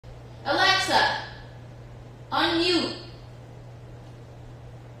Alexa, unmute.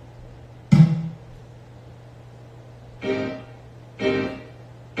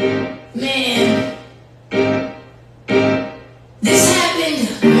 Man, this happened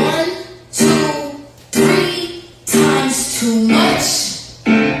 1, 2, 3 times too much.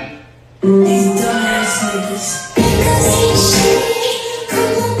 These dumbass niggas.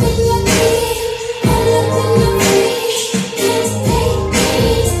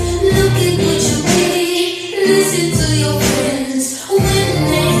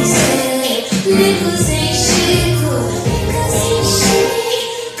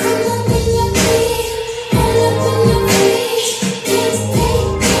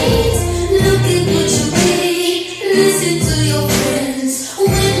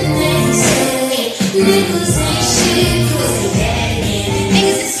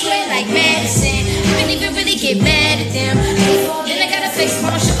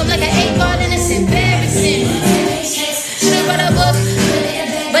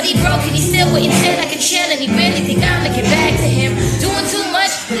 But he broke and he still wouldn't tell I could chill. And he really think I'ma get back to him. Doing too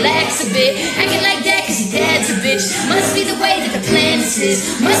much, relax a bit. Acting like that cause your dad's a bitch. Must be the way that the plan is.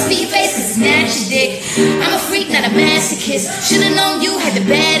 Must be your face cause it's not your dick. I'm a freak, not a masochist. Should've known you had the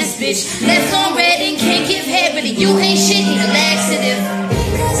baddest bitch. Left on red and can't give head. Really you ain't shit, need a laxative.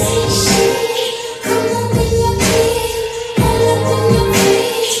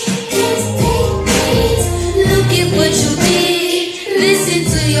 Look at what you did. Listen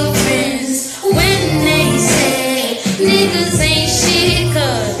to your friends when they say niggas ain't shit,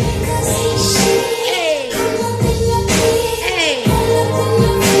 cause hey, hey,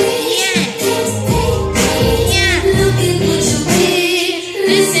 yeah. Look at what you did.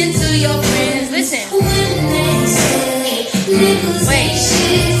 Listen to your friends. Listen. When they say niggas ain't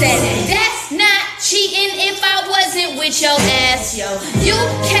shit. Said that's not cheating if I wasn't with your ass, yo. You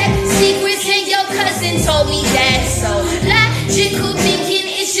kept secrets and your cousin told me that, so logical thinking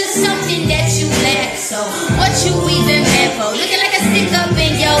is just something that you lack. So what you even mad for? Looking like a stick up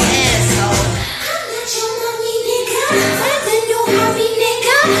in your asshole. I'm not your mommy, nigga. Find a new hobby,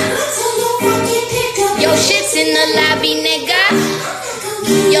 nigga. Until you fucking pick up. Your shit's in the lobby, nigga.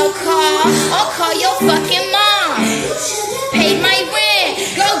 Your car, I'll call your fucking mom. Pay my rent,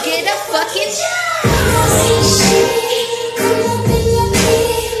 go get a fucking job.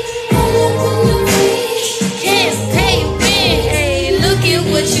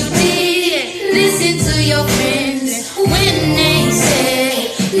 What you did, listen to your friends when they say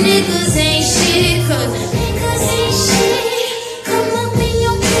niggas ain't shit, cause niggas ain't shit. Come up in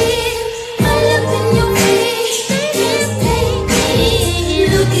your crib, all up in your face.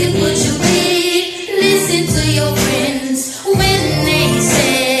 Look at what you did, listen to your friends when they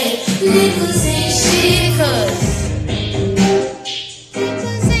say niggas ain't shit, cause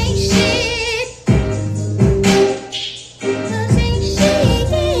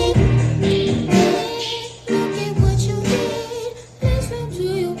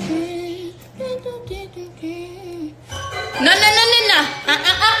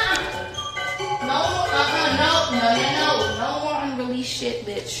no more unreleased shit,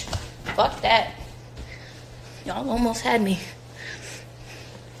 bitch. Fuck that. Y'all almost had me.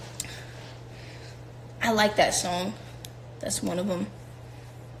 I like that song. That's one of them.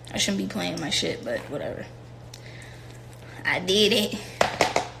 I shouldn't be playing my shit, but whatever. I did it.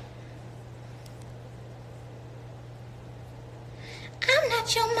 I'm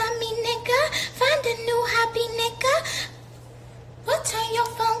not your mommy, nigga. Find a new hobby, nigga. What turn your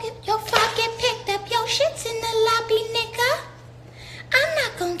phone, your phone get picked up, your shit's in the lobby, nigga. I'm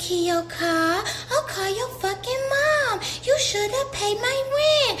not gonna key your car, I'll call your fucking mom. You should've paid my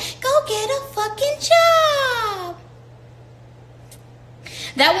rent, go get a fucking job.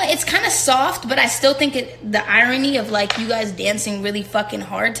 That one, it's kind of soft, but I still think the irony of like you guys dancing really fucking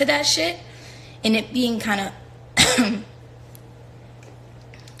hard to that shit and it being kind of,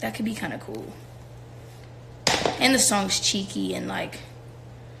 that could be kind of cool. And the song's cheeky and like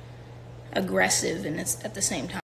aggressive and it's at the same time.